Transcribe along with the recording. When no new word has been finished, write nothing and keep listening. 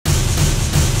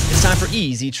It's time for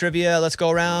easy trivia. Let's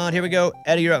go around. Here we go.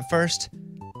 Eddie, you're up first.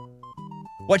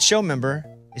 What show member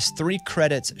is 3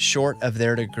 credits short of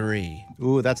their degree?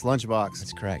 Ooh, that's Lunchbox.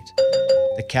 That's correct.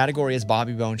 The category is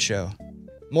Bobby Bones Show.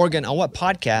 Morgan, on what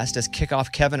podcast does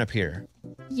Kickoff Kevin appear?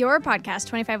 Your podcast,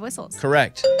 25 Whistles.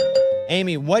 Correct.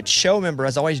 Amy, what show member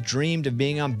has always dreamed of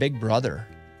being on Big Brother?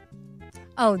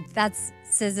 Oh, that's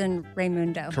Susan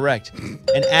Raymundo. Correct.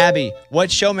 And Abby, what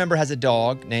show member has a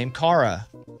dog named Kara?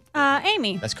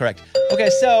 Amy. That's correct. Okay,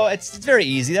 so it's very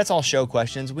easy. That's all show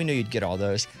questions. We knew you'd get all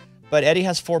those. But Eddie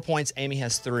has 4 points. Amy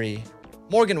has 3.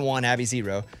 Morgan 1, Abby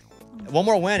 0. One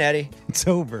more win, Eddie. It's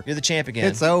over. You're the champ again.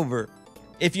 It's over.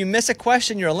 If you miss a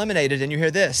question, you're eliminated, and you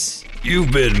hear this.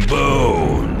 You've been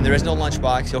boned. And there is no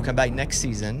Lunchbox. He'll come back next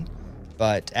season.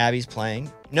 But Abby's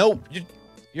playing. No,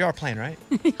 you are playing, right?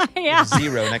 Yeah. There's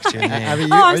 0 next to your name. Abby,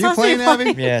 I'm are you supposed to be playing,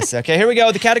 Abby? Yes. Okay, here we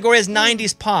go. The category is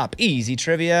 90s pop. Easy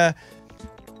trivia.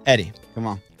 Eddie, Come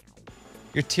on.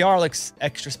 your tiara looks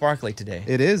extra sparkly today.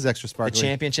 It is extra The sparkly.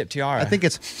 championship tiara. I think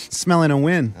it's smelling a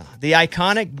win. The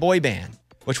iconic boy band.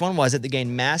 Which one was it that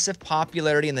gained massive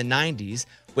popularity in the 90s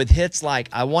with hits like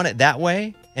I Want It That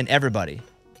Way and Everybody?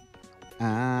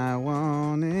 I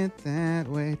want it that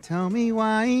way. Tell me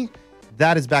why.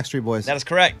 That is Backstreet Boys. That is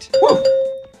correct.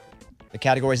 The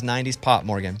category is 90s pop,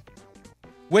 Morgan.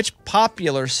 Which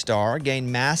popular star gained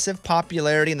massive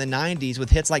popularity in the 90s with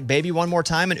hits like Baby One More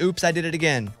Time and Oops, I Did It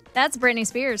Again? That's Britney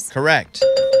Spears. Correct.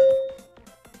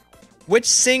 Which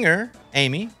singer,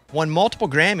 Amy, won multiple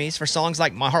Grammys for songs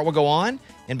like My Heart Will Go On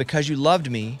and Because You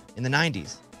Loved Me in the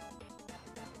 90s?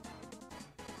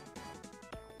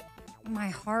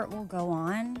 My heart will go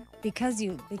on because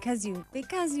you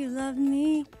love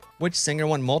me. Which singer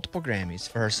won multiple Grammys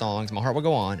for her songs My Heart Will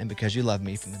Go On and Because You Love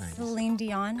Me from the 90s? Celine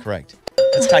Dion. Correct.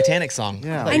 That's Titanic song.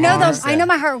 Yeah. I know those. I know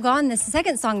my heart will go on. This is the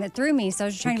second song that threw me, so I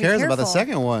was just trying Who to be cares careful. about the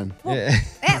second one? Yeah.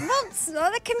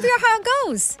 Well, that can be how it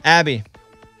goes. Abby,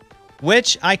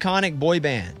 which iconic boy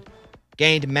band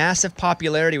gained massive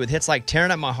popularity with hits like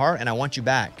Tearing Up My Heart and I Want You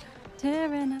Back?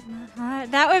 Tearing up my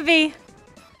heart. That would be.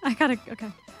 Okay.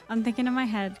 I'm thinking in my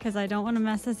head because I don't want to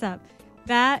mess this up.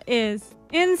 That is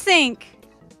In Sync.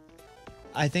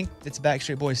 I think it's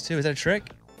Backstreet Boys too. Is that a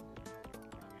trick?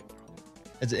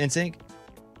 Is it NSYNC?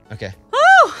 Okay.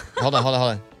 Oh! Hold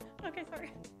on. Okay, sorry.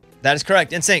 That is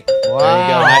correct. NSYNC. Wow. There you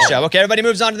go. Nice job. Okay, everybody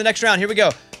moves on to the next round. Here we go.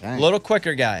 Dang. A little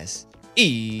quicker, guys.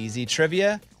 Easy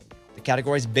trivia. The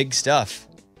category is big stuff.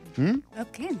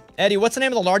 Okay. Eddie, what's the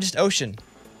name of the largest ocean?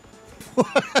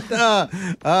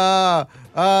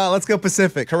 Let's go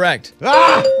Pacific. Correct.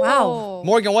 Ah! Wow.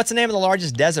 Morgan, what's the name of the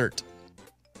largest desert?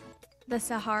 The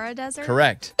Sahara Desert?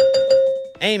 Correct.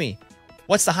 Amy,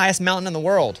 what's the highest mountain in the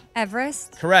world?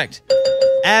 Everest. Correct.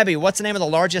 Abby, what's the name of the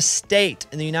largest state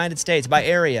in the United States by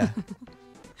area?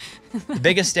 The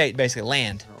biggest state, basically,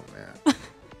 land. Oh, man.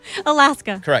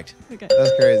 Alaska. Correct. Okay.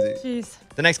 That's crazy. Jeez.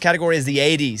 The next category is the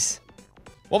 80s.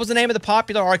 What was the name of the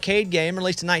popular arcade game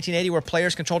released in 1980 where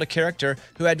players controlled a character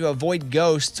who had to avoid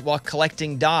ghosts while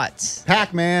collecting dots?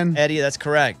 Pac-Man. Eddie, that's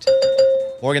correct.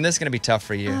 Morgan, this is going to be tough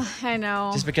for you. I know.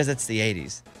 Just because it's the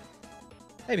 80s.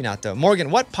 Maybe not, though. Morgan,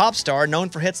 what pop star known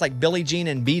for hits like Billie Jean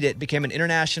and Beat It became an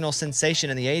international sensation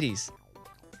in the 80s?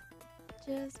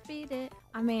 Just beat it.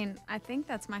 I mean, I think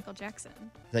that's Michael Jackson.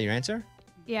 Is that your answer?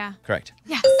 Yeah. Correct.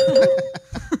 Yes.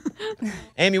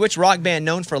 Amy, which rock band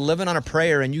known for Living on a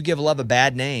Prayer and You Give Love a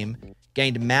Bad Name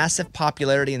gained massive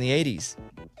popularity in the 80s?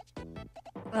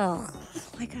 Oh,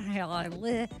 like I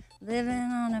living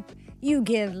on a. You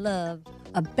give love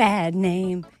a bad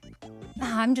name.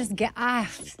 I'm just Bon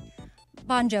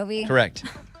Jovi. Correct.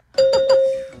 Doing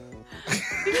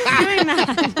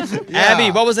that. Yeah.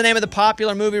 Abby, what was the name of the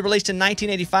popular movie released in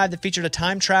 1985 that featured a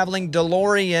time-traveling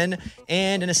DeLorean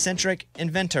and an eccentric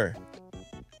inventor?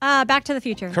 Back to the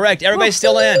Future. Correct. Everybody's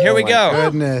still in. Here we Oh, my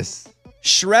go. Goodness.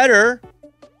 Shredder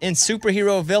in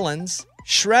superhero villains.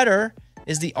 Shredder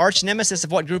is the arch nemesis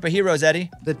of what group of heroes, Eddie?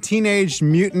 The Teenage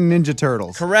Mutant Ninja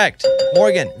Turtles. Correct.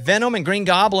 Morgan, Venom and Green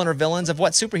Goblin are villains of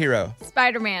what superhero?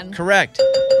 Spider-Man. Correct.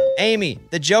 Amy,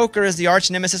 the Joker is the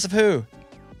arch nemesis of who?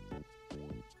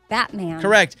 Batman.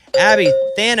 Correct. Abby,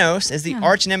 Thanos is the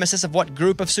arch nemesis of what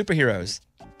group of superheroes?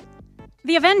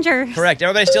 The Avengers. Correct.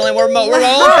 Everybody's still in. We're rolling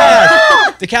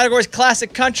fast. The category is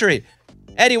classic country.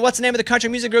 Eddie, what's the name of the country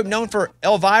music group known for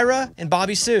Elvira and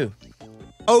Bobby Sue?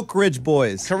 Oak Ridge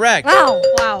Boys. Correct.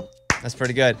 Wow. That's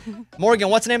pretty good. Morgan,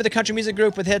 what's the name of the country music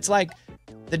group with hits like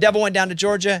The Devil Went Down to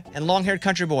Georgia and Long-Haired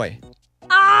Country Boy?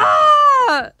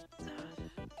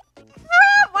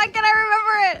 Why can't I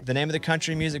remember it? The name of the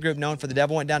country music group known for The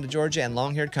Devil Went Down to Georgia and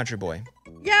Long-Haired Country Boy.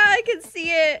 Yeah, I can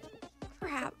see it.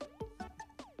 Crap.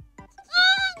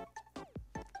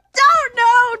 Don't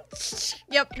know.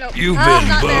 Yep. Nope. You've Oh. been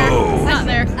Not there. It's boned. not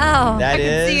there. Oh, That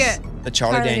can see is it. the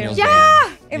Charlie Charlie Daniels Yeah.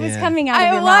 Band. it was Yeah. coming out of I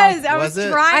your was. mouth. I was Was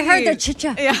it? trying. I heard the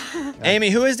cha-cha. Yeah. Amy,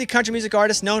 who is the country music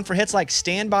artist known for hits like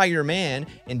Stand By Your Man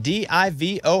and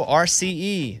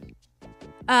DIVORCE?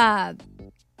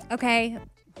 Okay.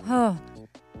 Oh.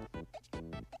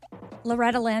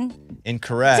 Loretta Lynn.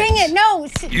 Incorrect. Dang it, no.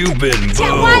 You've been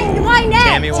Wynette.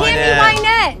 Tammy Wynette.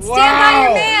 Wynette. Stand by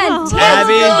your man. Oh.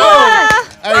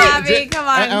 Abby. Abby, come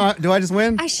on. Do I just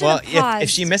win? I should Well, have paused. if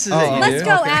she misses Oh. it, you Let's do.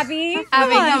 go, Abby.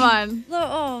 Abby, come on.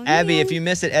 Oh, Abby, man. if you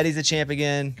miss it, Eddie's the champ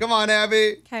again. Come on,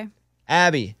 Abby. Okay.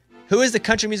 Abby, who is the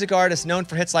country music artist known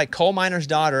for hits like Coal Miner's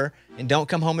Daughter and Don't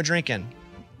Come Home a Drinkin'?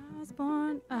 I was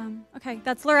born. Okay,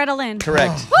 that's Loretta Lynn.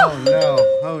 Correct. Oh, no.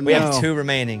 Oh, no. We have 2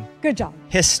 remaining. Good job.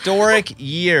 Historic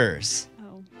years.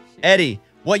 Oh, shoot. Eddie,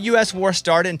 what U.S. war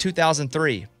started in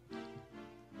 2003?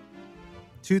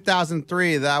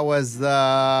 2003, that was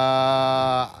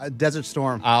the Desert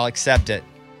Storm. I'll accept it.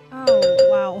 Oh,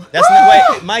 wow. That's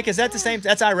wait, Mike, is that the same?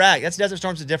 That's Iraq. That's Desert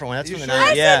Storm's a different one. That's You from the sure?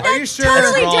 90s. Yeah. Are you sure? It's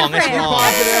Totally wrong. It's different. wrong.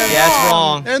 Positive. Yeah, it's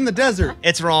wrong. They're in the desert.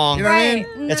 It's wrong. You know what I mean?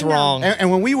 Right. It's No. wrong. And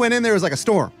when we went in, there was like a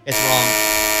storm. It's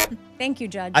wrong. Thank you,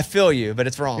 Judge. I feel you, but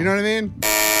it's wrong. You know what I mean?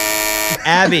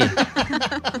 Abby.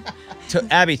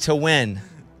 Abby, to win.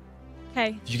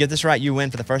 Okay. If you get this right, you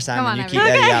win for the first time, Come and on, you Abby. keep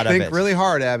Eddie Okay. out of Think it. really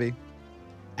hard, Abby.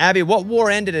 Abby, what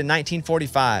war ended in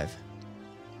 1945?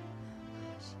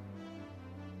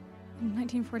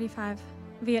 1945,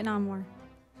 Vietnam War.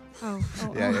 Oh.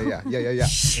 Yeah.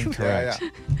 Incorrect.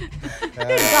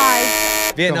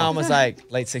 Yeah. Vietnam was like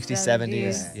late 60s, 70s.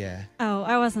 70s. Yeah. Oh,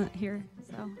 I wasn't here,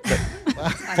 so.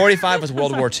 45 was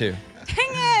World War II. Dang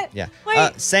it! Yeah.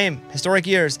 Wait. Same historic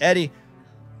years. Eddie,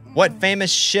 what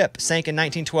famous ship sank in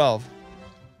 1912?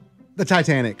 The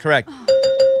Titanic. Correct.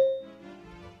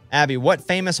 Abby, what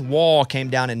famous wall came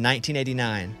down in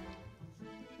 1989?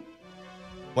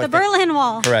 The Berlin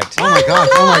Wall. Correct. Oh my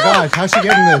gosh. How's she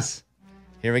getting this?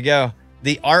 Here we go.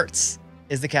 The arts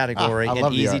is the category I in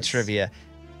love the easy arts. trivia.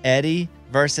 Eddie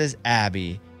versus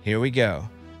Abby. Here we go.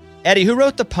 Eddie, who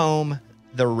wrote the poem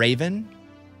The Raven?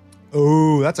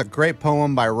 Ooh, that's a great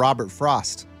poem by Robert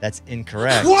Frost. That's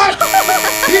incorrect. What?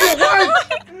 He did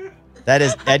what? That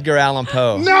is Edgar Allan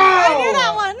Poe. No!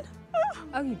 That one.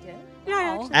 Oh, you did? Yeah, I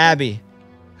Oh. actually- Abby,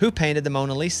 who painted the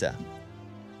Mona Lisa?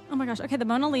 Oh my gosh. Okay, the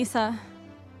Mona Lisa.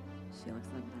 She looks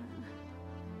like that.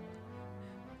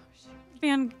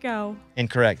 Van Gogh.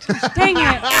 Incorrect. Dang it. Why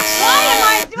am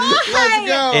I? Let's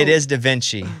go. It is Da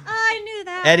Vinci. I knew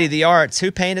that. Eddie, the arts,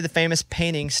 who painted the famous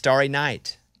painting Starry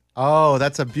Night? Oh,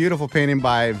 that's a beautiful painting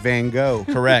by Van Gogh.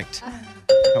 Correct.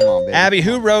 Come on, baby. Abby,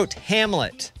 who wrote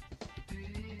Hamlet?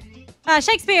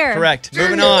 Shakespeare. Correct.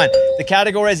 Moving on. The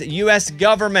category is U.S.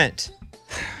 government.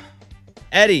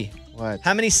 Eddie, What?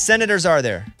 how many senators are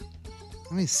there?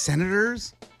 How many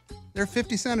senators? There are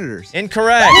 50 senators.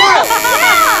 Incorrect.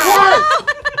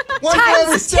 One for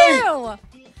every Times state. 2.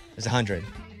 There's 100.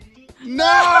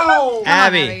 No!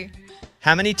 Abby,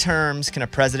 how many terms can a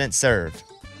president serve?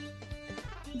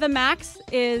 The max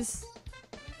is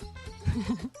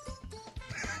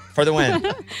For the win.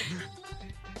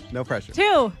 No pressure.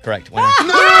 2. Correct. Winner.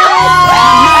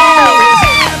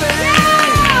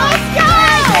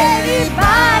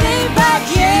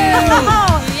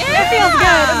 It feels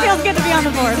good. It feels good to be on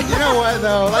the board. You know what,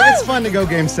 though? Like, it's fun to go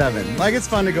game 7. Like, it's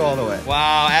fun to go all the way.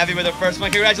 Wow, Abby with her first one.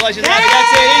 Congratulations, Abby.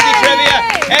 That's it. Easy trivia.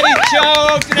 Eddie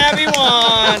choked and Abby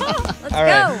won. Let's All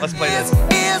right, go. let's play this.